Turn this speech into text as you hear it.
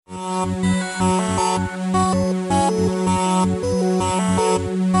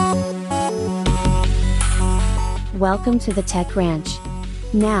Welcome to the Tech Ranch.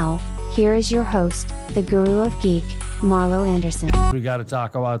 Now, here is your host, the Guru of Geek, Marlo Anderson. We got to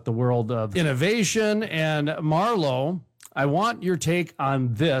talk about the world of innovation. And Marlo, I want your take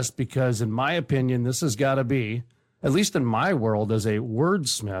on this because, in my opinion, this has got to be, at least in my world as a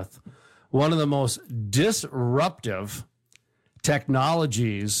wordsmith, one of the most disruptive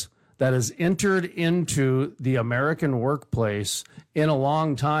technologies that has entered into the American workplace in a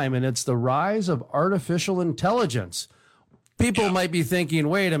long time, and it's the rise of artificial intelligence. People might be thinking,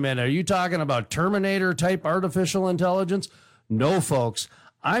 wait a minute, are you talking about Terminator-type artificial intelligence? No, folks.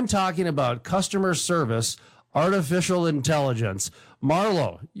 I'm talking about customer service artificial intelligence.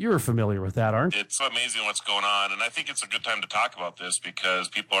 Marlo, you're familiar with that, aren't you? It's amazing what's going on, and I think it's a good time to talk about this because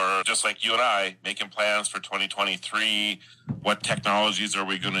people are, just like you and I, making plans for 2023. What technologies are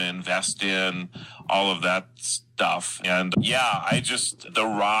we going to invest in? All of that stuff. And yeah, the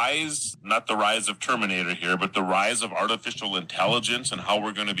rise, not the rise of Terminator here, but the rise of artificial intelligence and how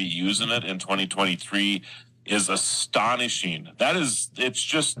we're going to be using it in 2023 is astonishing. It's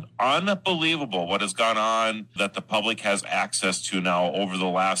just unbelievable what has gone on that the public has access to now over the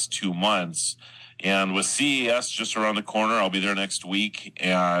last 2 months. And with CES just around the corner, I'll be there next week.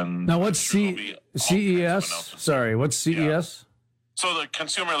 And now, what's CES? Sorry, what's CES? Yeah. So the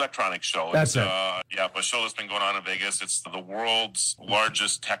Consumer Electronics Show. That's it. A show that's been going on in Vegas. It's the world's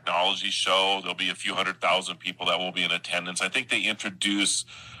largest technology show. There'll be a few 100,000 people that will be in attendance. I think they introduce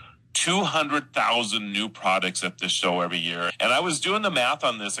 200,000 new products at this show every year. And I was doing the math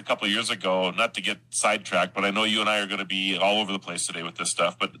on this a couple of years ago, not to get sidetracked, but I know you and I are going to be all over the place today with this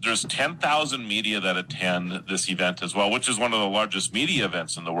stuff. But there's 10,000 media that attend this event as well, which is one of the largest media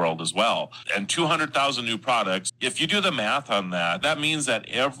events in the world as well. And 200,000 new products. If you do the math on that, that means that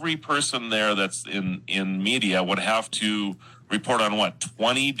every person there that's in media would have to report on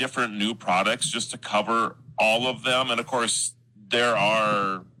 20 different new products just to cover all of them. And of course,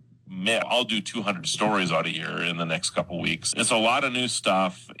 I'll do 200 stories out of here in the next couple of weeks. It's a lot of new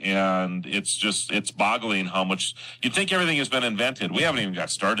stuff, and it's boggling how much you'd think everything has been invented. We haven't even got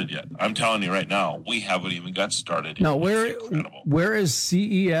started yet. I'm telling you right now, we haven't even got started yet. Now, where is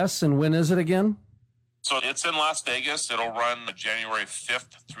CES and when is it again? So it's in Las Vegas. It'll run January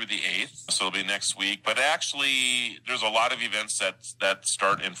 5th through the 8th. So it'll be next week. But actually, there's a lot of events that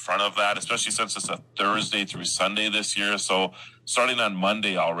start in front of that, especially since it's a Thursday through Sunday this year. So starting on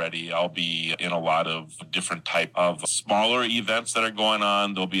Monday already, I'll be in a lot of different type of smaller events that are going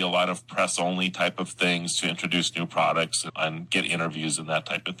on. There'll be a lot of press-only type of things to introduce new products and get interviews and that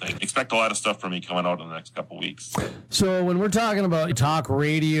type of thing. Expect a lot of stuff from me coming out in the next couple of weeks. So when we're talking about talk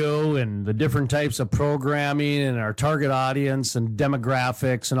radio and the different types of programming and our target audience and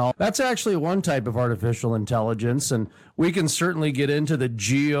demographics and all, that's actually one type of artificial intelligence. And we can certainly get into the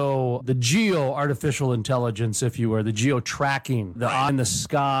geo artificial intelligence, if you were, the geo tracking, the eye in the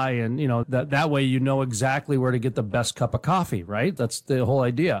sky, and that way you know exactly where to get the best cup of coffee, right? That's the whole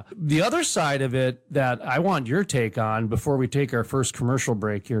idea. The other side of it that I want your take on before we take our first commercial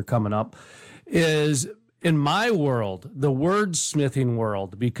break here coming up is, in my world, the wordsmithing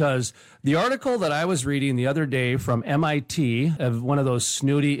world, because the article that I was reading the other day from MIT, of one of those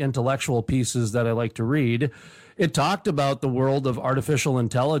snooty intellectual pieces that I like to read, it talked about the world of artificial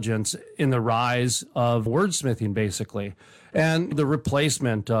intelligence in the rise of wordsmithing, basically, and the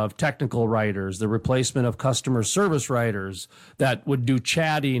replacement of technical writers, the replacement of customer service writers that would do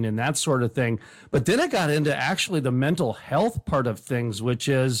chatting and that sort of thing. But then it got into actually the mental health part of things, which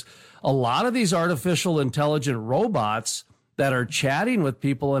is a lot of these artificial intelligent robots that are chatting with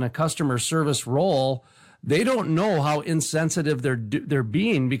people in a customer service role, they don't know how insensitive they're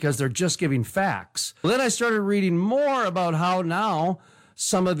being because they're just giving facts. Then I started reading more about how now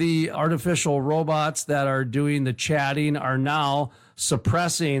some of the artificial robots that are doing the chatting are now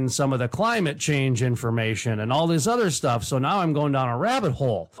suppressing some of the climate change information and all this other stuff. So now I'm going down a rabbit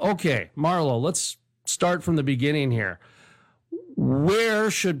hole. Okay, Marlo, let's start from the beginning here.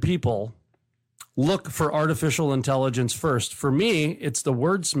 Where should people look for artificial intelligence first? For me, it's the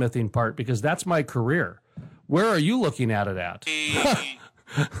wordsmithing part because that's my career. Where are you looking at it at? Do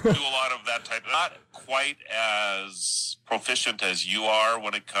a lot of that type. Not quite as proficient as you are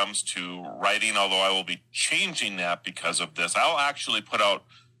when it comes to writing, although I will be changing that because of this. I'll actually put out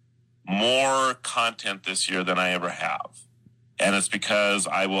more content this year than I ever have. And it's because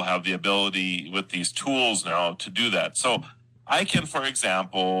I will have the ability with these tools now to do that. So I can, for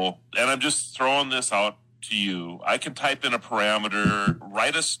example, and I'm just throwing this out to you, I can type in a parameter,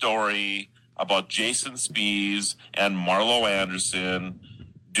 write a story about Jason Spies and Marlo Anderson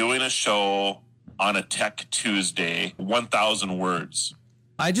doing a show on a Tech Tuesday, 1,000 words.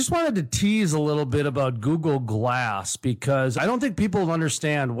 I just wanted to tease a little bit about Google Glass because I don't think people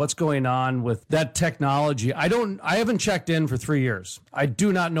understand what's going on with that technology. I haven't checked in for 3 years. I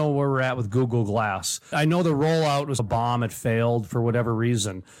do not know where we're at with Google Glass. I know the rollout was a bomb. It failed for whatever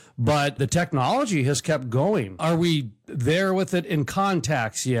reason, but the technology has kept going. Are we there with it in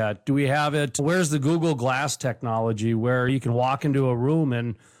contacts yet? Do we have it? Where's the Google Glass technology where you can walk into a room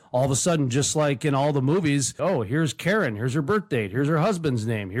and all of a sudden, just like in all the movies, oh, here's Karen, here's her birth date, here's her husband's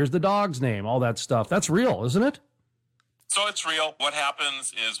name, here's the dog's name, all that stuff. That's real, isn't it? So it's real. What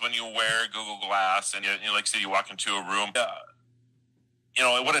happens is when you wear Google Glass and, like I said, you walk into a room,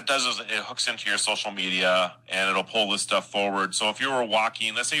 what it does is it hooks into your social media and it'll pull this stuff forward. So if you were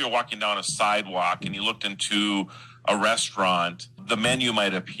walking, let's say you're walking down a sidewalk and you looked into a restaurant, the menu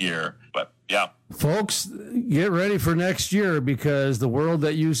might appear, but yeah. Folks, get ready for next year because the world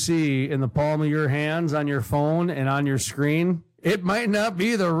that you see in the palm of your hands on your phone and on your screen, it might not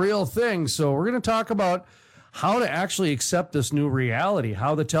be the real thing. So we're going to talk about how to actually accept this new reality,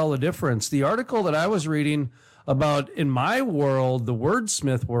 how to tell the difference. The article that I was reading about in my world, the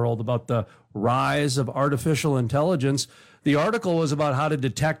wordsmith world, about the rise of artificial intelligence, the article was about how to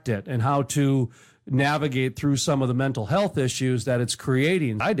detect it and how to navigate through some of the mental health issues that it's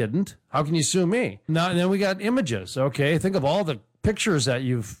creating. I didn't. How can you sue me? Now, and then we got images. Okay, think of all the pictures that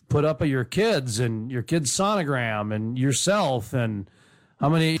you've put up of your kids and your kid's sonogram and yourself and how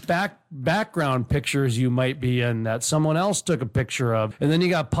many background pictures you might be in that someone else took a picture of. And then you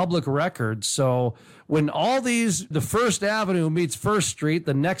got public records. So when all these, the First Avenue meets First Street,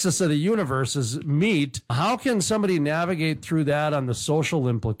 the nexus of the universes meet, how can somebody navigate through that on the social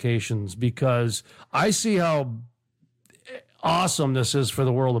implications? Because I see how awesome this is for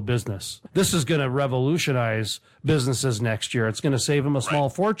the world of business. This is going to revolutionize businesses next year. It's going to save them a small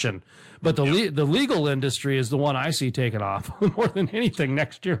fortune. But the legal industry is the one I see taking off more than anything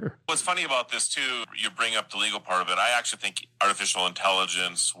next year. What's funny about this, too, you bring up the legal part of it. I actually think artificial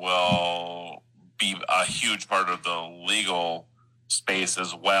intelligence will be a huge part of the legal space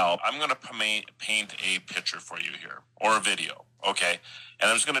as well. I'm going to paint a picture for you here, or a video, okay? And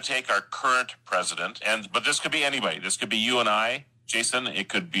I'm just going to take our current president, but this could be anybody. This could be you and I, Jason. It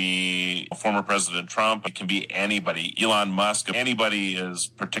could be former President Trump. It can be anybody, Elon Musk. Anybody is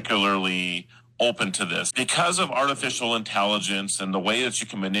particularly open to this. Because of artificial intelligence and the way that you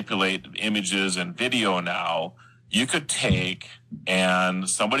can manipulate images and video now, you could take and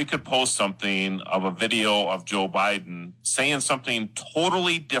somebody could post something of a video of Joe Biden saying something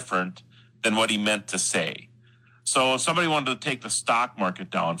totally different than what he meant to say. So if somebody wanted to take the stock market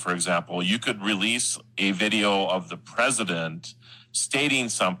down, for example, you could release a video of the president stating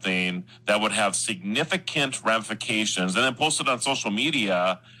something that would have significant ramifications and then post it on social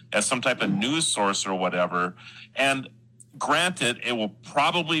media as some type of news source or whatever. And granted, it will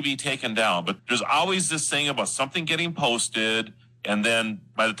probably be taken down, but there's always this thing about something getting posted, and then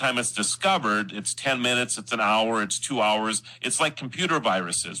by the time it's discovered, it's 10 minutes, it's an hour, it's 2 hours. It's like computer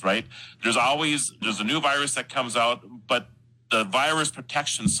viruses, right? There's a new virus that comes out, but the virus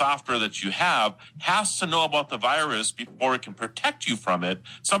protection software that you have has to know about the virus before it can protect you from it.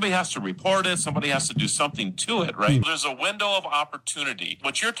 Somebody has to report it. Somebody has to do something to it, right? There's a window of opportunity.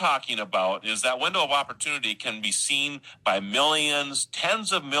 What you're talking about is that window of opportunity can be seen by millions,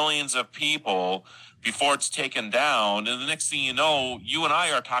 tens of millions of people before it's taken down. And the next thing you know, you and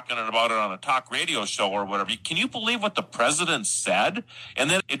I are talking about it on a talk radio show or whatever. Can you believe what the president said? And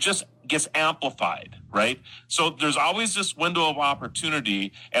then it just gets amplified, right? So there's always this window of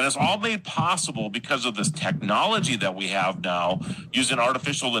opportunity, and it's all made possible because of this technology that we have now using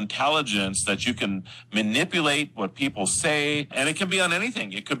artificial intelligence that you can manipulate what people say, and it can be on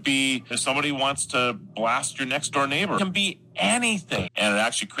anything. It could be if somebody wants to blast your next door neighbor. It can be anything. And it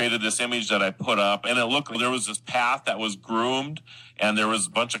actually created this image that I put up, and it looked like there was this path that was groomed, and there was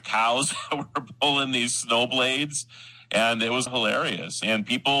a bunch of cows that were pulling these snow blades. And it was hilarious. And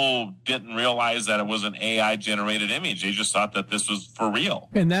people didn't realize that it was an AI-generated image. They just thought that this was for real.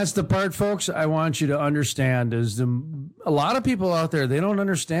 And that's the part, folks, I want you to understand is a lot of people out there, they don't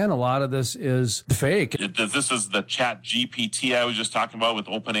understand a lot of this is fake. This is the Chat GPT I was just talking about with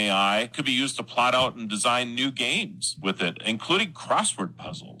OpenAI. It could be used to plot out and design new games with it, including crossword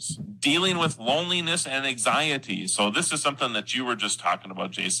puzzles, dealing with loneliness and anxiety. So this is something that you were just talking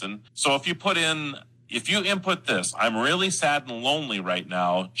about, Jason. So if you input this, I'm really sad and lonely right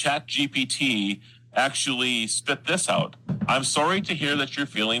now, ChatGPT actually spit this out. I'm sorry to hear that you're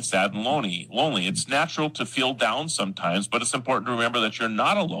feeling sad and lonely. It's natural to feel down sometimes, but it's important to remember that you're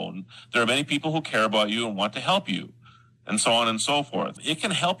not alone. There are many people who care about you and want to help you, and so on and so forth. It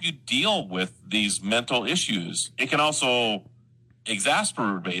can help you deal with these mental issues. It can also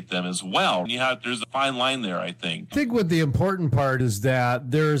exacerbate them as well. There's a fine line there, I think. I think what the important part is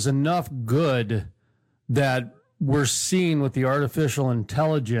that there's enough good that we're seeing with the artificial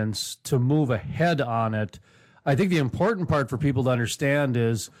intelligence to move ahead on it. I think the important part for people to understand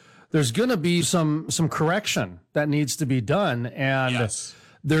is there's going to be some correction that needs to be done. And yes.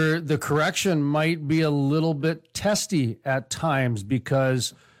 The correction might be a little bit testy at times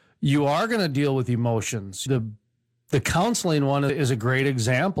because you are going to deal with emotions. The counseling one is a great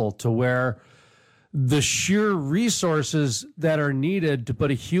example to where the sheer resources that are needed to put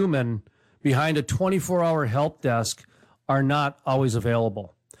a human behind a 24-hour help desk are not always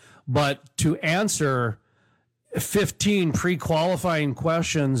available. But to answer 15 pre-qualifying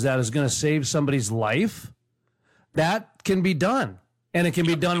questions that is going to save somebody's life, that can be done. And it can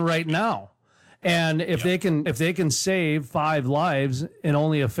be done right now. And if they can save 5 lives and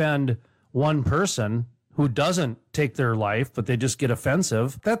only offend one person who doesn't take their life, but they just get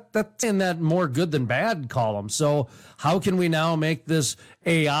offensive, that's in that more good than bad column. So how can we now make this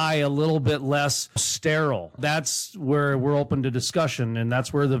AI a little bit less sterile? That's where we're open to discussion, and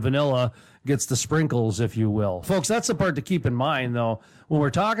that's where the vanilla gets the sprinkles, if you will. Folks, that's the part to keep in mind, though. When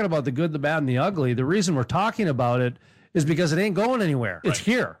we're talking about the good, the bad, and the ugly, the reason we're talking about it is because it ain't going anywhere. Right. It's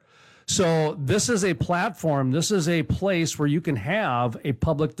here. So this is a platform. This is a place where you can have a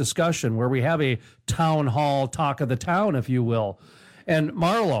public discussion, where we have a town hall talk of the town, if you will. And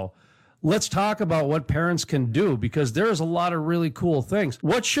Marlo, let's talk about what parents can do, because there's a lot of really cool things.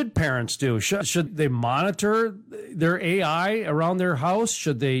 What should parents do? Should they monitor their AI around their house?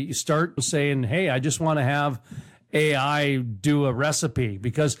 Should they start saying, hey, I just want to have AI do a recipe?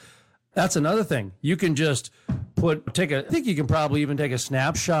 Because that's another thing. You can just I think you can probably even take a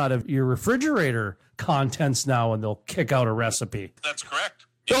snapshot of your refrigerator contents now, and they'll kick out a recipe. That's correct.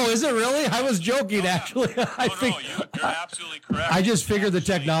 Oh, is it really? I was joking, actually. You're absolutely correct. I just figured the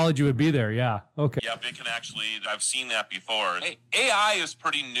technology would be there. Yeah. Okay. Yeah, it can actually, I've seen that before. AI is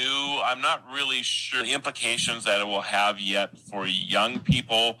pretty new. I'm not really sure the implications that it will have yet for young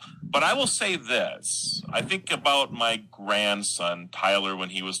people. But I will say this. I think about my grandson, Tyler,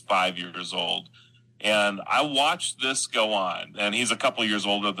 when he was 5 years old. And I watched this go on, and he's a couple years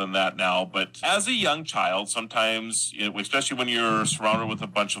older than that now. But as a young child, sometimes, especially when you're surrounded with a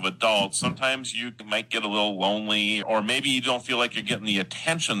bunch of adults, sometimes you might get a little lonely, or maybe you don't feel like you're getting the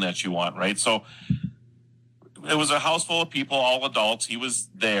attention that you want, right? So it was a house full of people, all adults. He was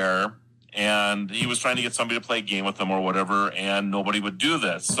there, and he was trying to get somebody to play a game with him or whatever, and nobody would do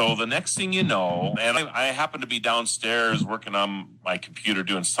this. So the next thing you know, and I happened to be downstairs working on my computer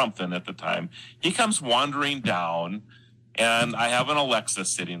doing something at the time. He comes wandering down, and I have an Alexa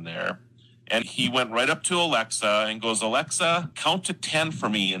sitting there. And he went right up to Alexa and goes, Alexa, count to 10 for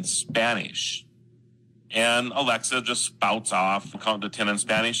me in Spanish. And Alexa just spouts off, count to 10 in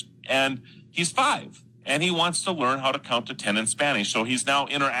Spanish. And he's 5. And he wants to learn how to count to 10 in Spanish. So he's now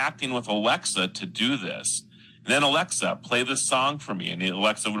interacting with Alexa to do this. And then Alexa, play this song for me. And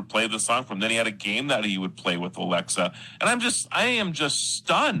Alexa would play the song for him. Then he had a game that he would play with Alexa. And I am just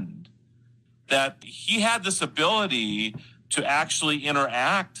stunned that he had this ability to actually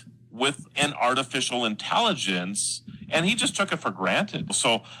interact with an artificial intelligence, and he just took it for granted.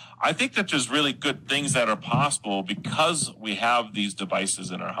 So I think that there's really good things that are possible because we have these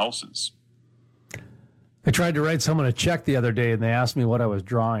devices in our houses. I tried to write someone a check the other day, and they asked me what I was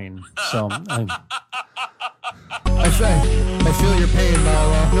drawing. So I feel your pain,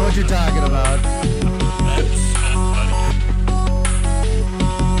 Marlo. I know what you're talking about. That's funny.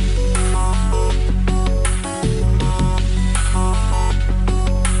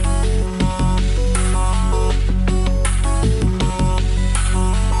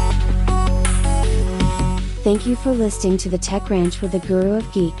 Thank you for listening to the Tech Ranch with the Guru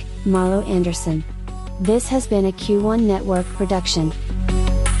of Geek, Marlo Anderson. This has been a Q1 Network production.